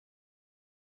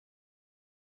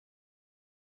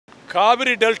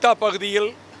Kaveri delta பகுதியில்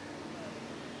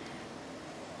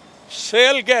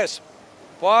shale case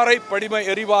பாறை படிம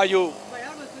எரிவாயு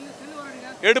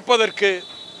எடுப்பதற்கு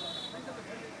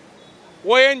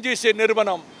ONGC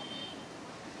நிறுவனம்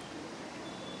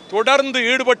தொடர்ந்து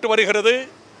ஈடுபட்டு வருகிறது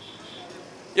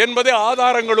என்பதை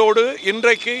ஆதாரங்களோடு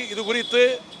இன்றைக்கு இது குறித்து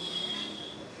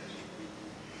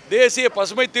தேசிய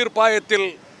பசுமை தீர்ப்பாயத்தில்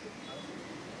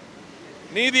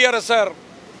நீதியரசர்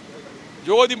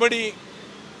ஜோதிமணி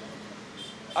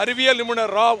அறிவியல்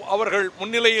நிபுணர் ராவ் அவர்கள்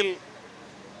முன்னிலையில்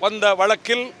வந்த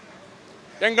வழக்கில்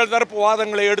எங்கள் தரப்பு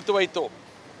வாதங்களை எடுத்து வைத்தோம்.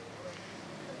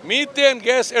 மீத்தேன்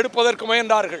கேஸ் எடுப்பதற்கு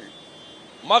முயன்றார்கள்.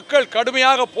 மக்கள்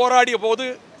கடுமையாக போராடிய போது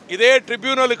இதே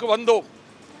ட்ரிபியூனலுக்கு வந்தோம்.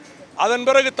 அதன்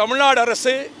பிறகு தமிழ்நாடு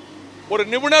அரசு ஒரு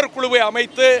நிபுணர் குழுவை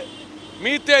அமைத்து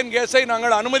மீத்தேன் கேஸை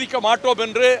நாங்கள் அனுமதிக்க மாட்டோம்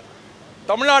என்று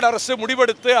தமிழ்நாடு அரசு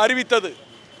முடிவெடுத்து அறிவித்தது.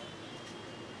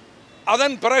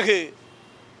 அதன் பிறகு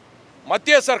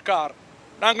மத்திய சர்க்கார்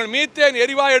நாங்கள் மீத்தேன்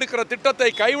எரிவாயு எடுக்கிற திட்டத்தை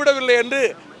கைவிடவில்லை என்று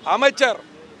அமைச்சர்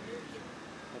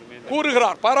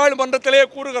கூறுகிறார், பாராளுமன்றத்திலே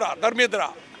கூறுகிறார் தர்மேந்திரா.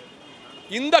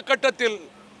 இந்த கட்டத்தில்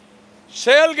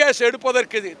ஷேல் கேஸ்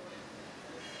எடுப்பதற்கு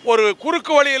ஒரு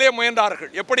குறுக்கு வழியிலே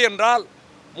முயன்றார்கள். எப்படி என்றால்,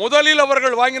 முதலில்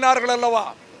அவர்கள் வாங்கினார்கள் அல்லவா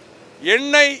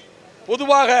எண்ணெய்,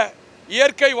 பொதுவாக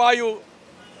இயற்கை வாயு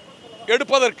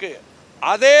எடுப்பதற்கு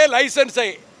அதே லைசன்ஸை,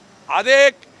 அதே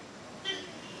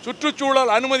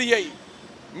சுற்றுச்சூழல் அனுமதியை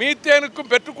மீத்தேனுக்கும்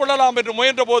பெற்றுக்கொள்ளலாம் என்று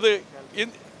முயன்ற போது,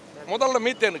 முதல்ல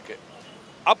மீத்தேனுக்கு,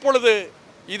 அப்பொழுது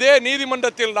இதே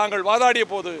நீதிமன்றத்தில் நாங்கள் வாதாடிய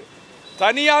போது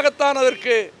தனியாகத்தான்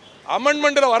அதற்கு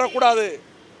அமெண்ட்மெண்ட்டில் வரக்கூடாது,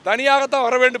 தனியாகத்தான்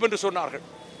வர வேண்டும் என்று சொன்னார்கள்.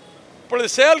 இப்பொழுது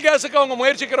ஷேல் கேஸுக்கு அவங்க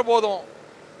முயற்சிக்கிற போதும்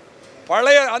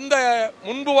பழைய அந்த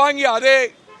முன்பு வாங்கிய அதே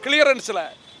கிளியரன்ஸில்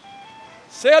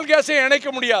ஷேல் கேஸையும் இணைக்க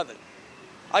முடியாது,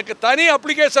 அதுக்கு தனி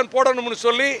அப்ளிகேஷன் போடணும்னு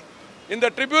சொல்லி இந்த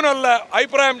ட்ரிபியூனலில்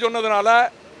அபிப்பிராயம் சொன்னதுனால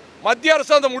மத்திய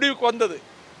அரசு அந்த முடிவுக்கு வந்தது.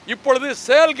 இப்பொழுது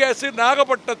ஷேல் கேஸு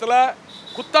நாகப்பட்டினத்தில்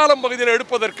குத்தாலம் பகுதியில்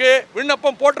எடுப்பதற்கு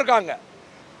விண்ணப்பம் போட்டிருக்காங்க.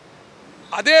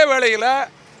 அதே வேளையில்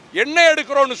எண்ணெய்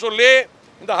எடுக்கிறோன்னு சொல்லி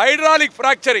இந்த ஹைட்ராலிக்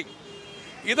ஃப்ராக்சரிங்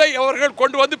இதை அவர்கள்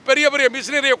கொண்டு வந்து பெரிய பெரிய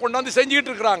மிஷினரியை கொண்டாந்து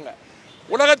செஞ்சுக்கிட்டு இருக்கிறாங்க.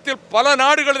 உலகத்தில் பல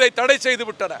நாடுகள் இதை தடை செய்து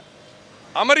விட்டன.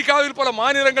 அமெரிக்காவில் பல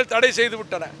மாநிலங்கள் தடை செய்து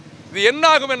விட்டன. இது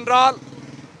என்னாகும் என்றால்,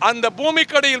 அந்த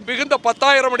பூமிக்கடியில் மிகுந்த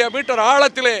 10,000 மீட்டர்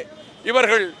ஆழத்திலே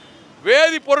இவர்கள்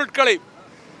வேதிப்பொருட்களை,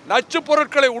 நச்சு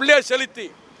பொருட்களை உள்ளே செலுத்தி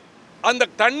அந்த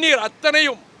தண்ணீர்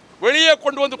அத்தனையும் வெளியே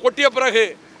கொண்டு வந்து கொட்டிய பிறகு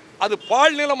அது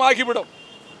பால் நிலமாகிவிடும்.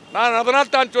 நான்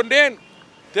அதனால் தான் சொன்னேன்,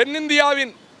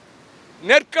 தென்னிந்தியாவின்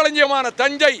நெற்களஞ்சியமான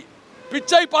தஞ்சை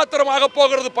பிச்சை பாத்திரமாக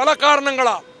போகிறது பல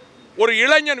காரணங்களால். ஒரு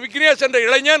இளைஞன், விக்னேஷ் என்ற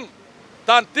இளைஞன்,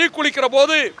 தான் தீக்குளிக்கிற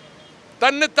போது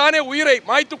தன்னைத்தானே உயிரை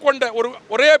மாய்த்து கொண்ட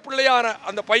ஒரே பிள்ளையான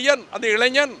அந்த பையன், அந்த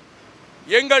இளைஞன்,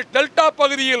 எங்கள் டெல்டா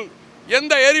பகுதியில்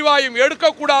எந்த எரிவாயும்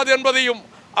எடுக்கக்கூடாது என்பதையும்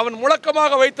அவன்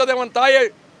முழக்கமாக வைத்ததை அவன் தாயை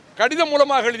கடிதம்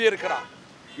மூலமாக எழுதியிருக்கிறான்.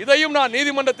 இதையும் நான்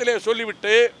நீதிமன்றத்திலே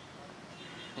சொல்லிவிட்டு,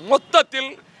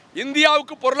 மொத்தத்தில்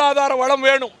இந்தியாவுக்கு பொருளாதார வளம்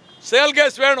வேணும், ஷேல்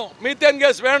கேஸ் வேணும், மீத்தேன்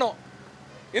கேஸ் வேணும்,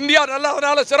 இந்தியா நல்லா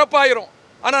அதனால் சிறப்பாயிரும்.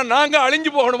 ஆனால் நாங்கள்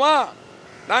அழிஞ்சு போகணுமா?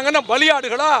 நாங்கள் என்ன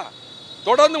பலியாடுகளா?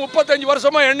 தொடர்ந்து 35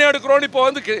 வருஷமாக எண்ணெய் எடுக்கிறோன்னு இப்போ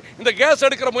வந்து இந்த கேஸ்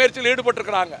எடுக்கிற முயற்சியில்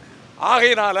ஈடுபட்டிருக்கிறாங்க.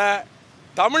 ஆகையினால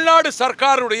தமிழ்நாடு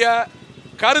சர்க்காருடைய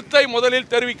கருத்தை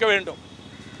முதலில் தெரிவிக்க வேண்டும்.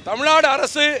 தமிழ்நாடு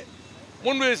அரசு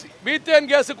முன்பு மீத்தேன்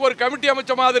கேஸுக்கு ஒரு கமிட்டி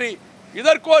அமைச்ச மாதிரி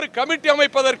இதற்கு ஒரு கமிட்டி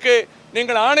அமைப்பதற்கு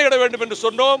நீங்கள் ஆணையிட வேண்டும் என்று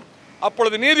சொன்னோம்.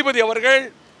 அப்பொழுது நீதிபதி அவர்கள்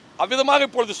அவ்விதமாக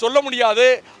இப்பொழுது சொல்ல முடியாது,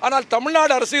 ஆனால்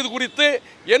தமிழ்நாடு அரசு இது குறித்து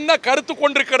என்ன கருத்து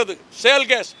கொண்டிருக்கிறது, ஷேல்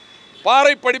கேஸ்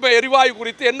பாறை படிம எரிவாயு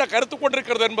குறித்து என்ன கருத்து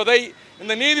கொண்டிருக்கிறது என்பதை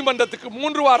இந்த நீதிமன்றத்துக்கு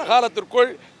 3 வார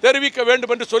காலத்திற்குள் தெரிவிக்க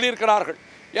வேண்டும் என்று சொல்லியிருக்கிறார்கள்.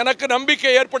 எனக்கு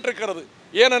நம்பிக்கை ஏற்பட்டிருக்கிறது.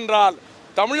 ஏனென்றால்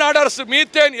தமிழ்நாடு அரசு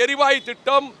மீத்தேன் எரிவாயு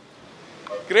திட்டம்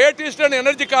கிரேட் ஈஸ்டர்ன்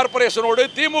எனர்ஜி கார்பரேஷனோடு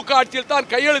திமுக ஆட்சியில் தான்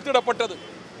கையெழுத்திடப்பட்டது.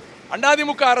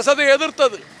 அதிமுக அரசு அதை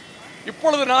எதிர்த்தது.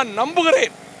 இப்பொழுது நான்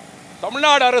நம்புகிறேன்,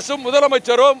 தமிழ்நாடு அரசும்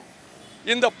முதலமைச்சரும்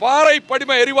இந்த பாறை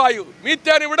படிம எரிவாயு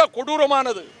மீத்தேனை விட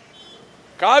கொடூரமானது.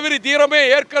 காவிரி தீரமே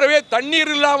ஏற்கனவே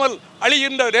தண்ணீர் இல்லாமல்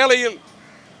அழிகின்ற வேளையில்,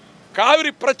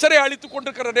 காவிரி பிரச்சனை அளித்துக்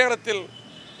கொண்டிருக்கிற நேரத்தில்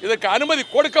இதற்கு அனுமதி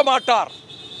கொடுக்க மாட்டார்.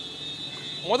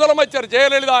 முதலமைச்சர்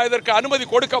ஜெயலலிதா இதற்கு அனுமதி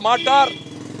கொடுக்க மாட்டார்.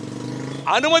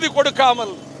 அனுமதி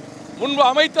கொடுக்காமல் முன்பு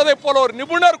அமைத்ததைப் போல ஒரு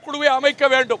நிபுணர் குழுவை அமைக்க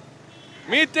வேண்டும்.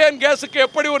 மீத்தேன் கேஸுக்கு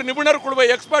எப்படி ஒரு நிபுணர் குழுவை,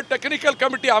 எக்ஸ்பர்ட் டெக்னிக்கல்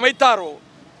கமிட்டி அமைத்தாரோ,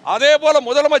 அதே போல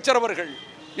முதலமைச்சர் அவர்கள்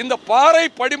இந்த பாறை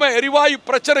படிம எரிவாயு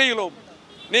பிரச்சனையிலும்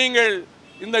நீங்கள்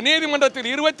இந்த நீதிமன்றத்தில்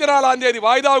 24ஆம் தேதி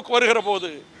வாய்தாவுக்கு வருகிற போது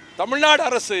தமிழ்நாடு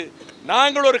அரசு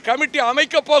நாங்கள் ஒரு கமிட்டி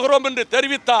அமைக்கப் போகிறோம் என்று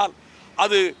தெரிவித்தால்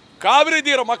அது காவிரி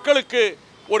தீர மக்களுக்கு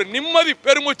ஒரு நிம்மதி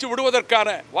பெருமூச்சு விடுவதற்கான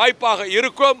வாய்ப்பாக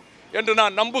இருக்கும் என்று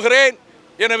நான் நம்புகிறேன்.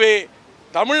 எனவே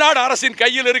தமிழ்நாடு அரசின்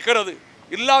கையில் இருக்கிறது.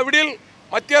 இல்லாவிடில்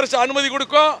மத்திய அரசு அனுமதி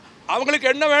கொடுக்கும், அவங்களுக்கு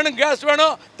என்ன வேணும், கேஸ்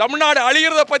வேணும், தமிழ்நாடு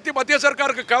அழிகிறத பற்றி மத்திய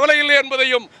சர்க்காருக்கு கவலை இல்லை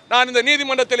என்பதையும் நான் இந்த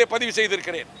நீதிமன்றத்திலே பதிவு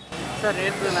செய்திருக்கிறேன். சார்,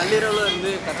 நேற்று நள்ளிரவில்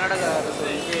இருந்து கர்நாடக அரசு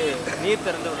நீர்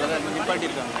திறந்து விடுறதை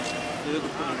நிப்பாட்டியிருக்காங்க.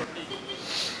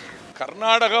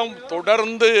 கர்நாடகம்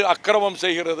தொடர்ந்து அக்கிரமம்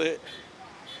செய்கிறது.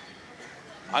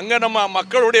 அங்கே நம்ம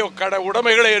மக்களுடைய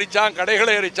உடைமைகளை எரித்தான்,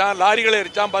 கடைகளை எரித்தான், லாரிகளை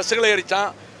எரித்தான், பஸ்ஸுகளை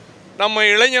எரித்தான், நம்ம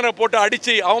இளைஞரை போட்டு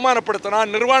அடித்து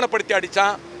அவமானப்படுத்தினான், நிர்வாணப்படுத்தி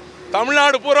அடித்தான்.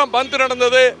 தமிழ்நாடு பூரா பந்து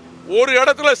நடந்தது. ஒரு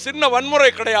இடத்துல சின்ன வன்முறை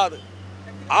கிடையாது.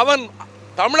 அவன்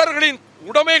தமிழர்களின்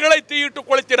உடைமைகளை தீயிட்டு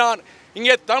கொளுத்தினான்.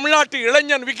 இங்கே தமிழ்நாட்டு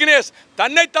இளைஞன் விக்னேஷ்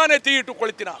தன்னைத்தானே தீயிட்டு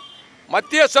கொளுத்தினான்.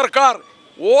 மத்திய சர்க்கார்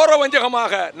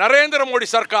ஓரவஞ்சகமாக நரேந்திர மோடி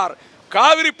சர்க்கார்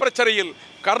காவிரி பிரச்சனையில்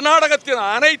கர்நாடகத்தின்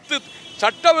அனைத்து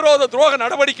சட்டவிரோத துரோக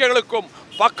நடவடிக்கைகளுக்கும்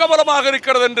பக்கபலமாக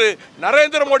இருக்கிறது என்று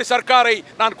நரேந்திர மோடி சர்க்காரை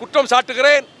நான் குற்றம்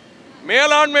சாட்டுகிறேன்.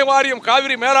 மேலாண்மை வாரியம்,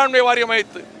 காவிரி மேலாண்மை வாரியம்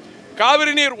அமைத்து,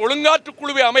 காவிரி நீர் ஒழுங்காற்று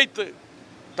குழுவை அமைத்து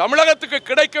தமிழகத்துக்கு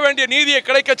கிடைக்க வேண்டிய நீதியை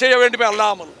கிடைக்க செய்ய வேண்டுமே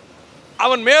அல்லாமல்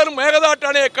அவன் மேலும் மேகதாட்டு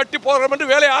அணையை கட்டி போகிறோம்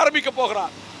என்று வேலையை ஆரம்பிக்க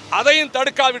போகிறான். அதையும்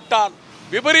தடுக்காவிட்டால்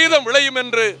விபரீதம் விளையும்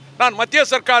என்று நான் மத்திய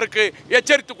சர்க்காருக்கு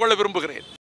எச்சரித்துக் கொள்ள விரும்புகிறேன்.